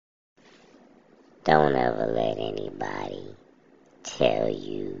Don't ever let anybody tell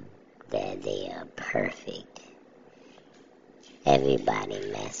you that they are perfect.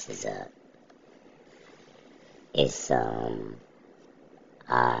 Everybody messes up. It's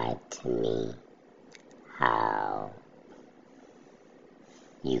odd to me how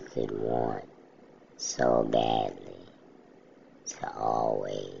you could want so badly to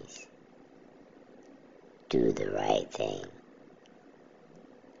always do the right thing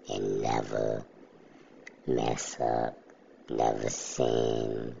and never mess up, never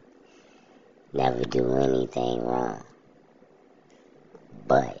sin, never do anything wrong.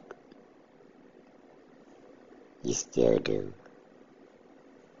 But you still do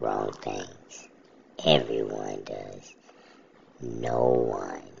wrong things. Everyone does. No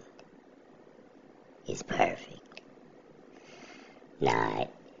one is perfect. Not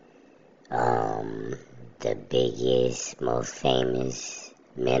the biggest, most famous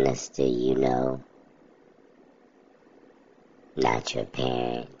minister you know. Not your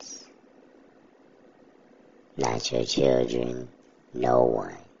parents. Not your children. No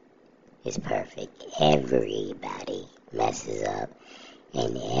one is perfect. Everybody messes up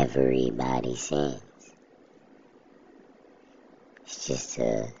and everybody sins. It's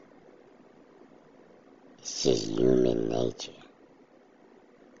just human nature.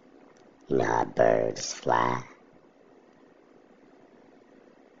 You know how birds fly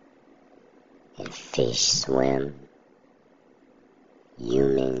and fish swim.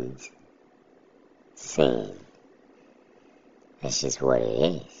 Humans sin. That's just what it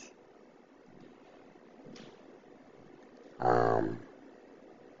is.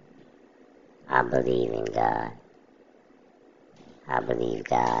 I believe in God. I believe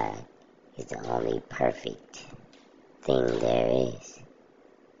God is the only perfect thing there is.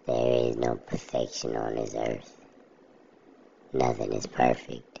 There is no perfection on this earth. Nothing is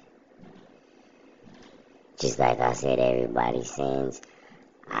perfect. Just like I said, everybody sins.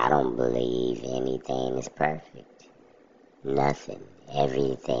 I don't believe anything is perfect. Nothing.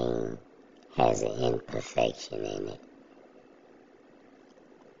 Everything has an imperfection in it.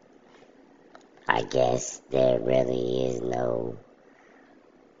 I guess there really is no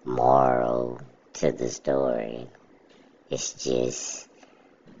moral to the story. It's just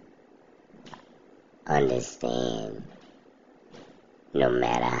understand no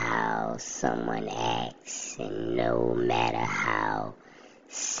matter how someone acts and no matter how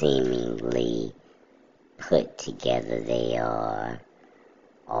seemingly put together they are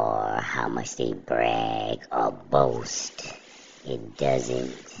or how much they brag or boast, it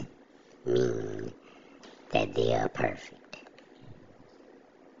doesn't mean that they are perfect.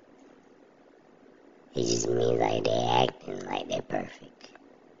 It just means like they're acting like they're perfect.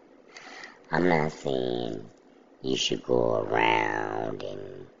 I'm not saying you should go around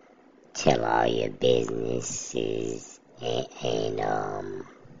and tell all your businesses and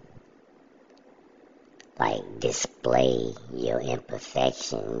like display your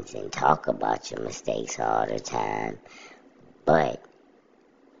imperfections and talk about your mistakes all the time, but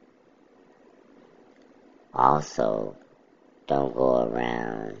also don't go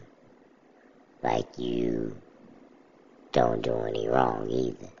around like you don't do any wrong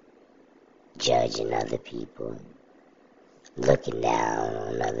either. Judging other people, looking down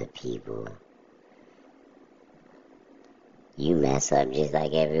on other people. You mess up just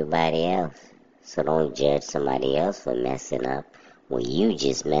like everybody else. So don't judge somebody else for messing up when you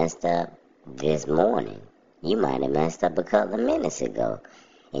just messed up this morning. You might have messed up a couple of minutes ago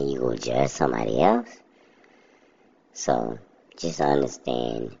and you go judge somebody else. So just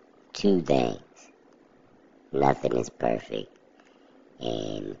understand two things. Nothing is perfect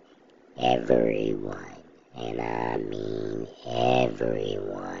and everyone, and I mean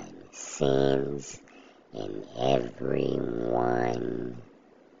everyone, sins and everyone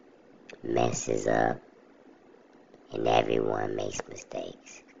messes up and everyone makes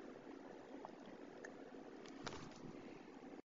mistakes.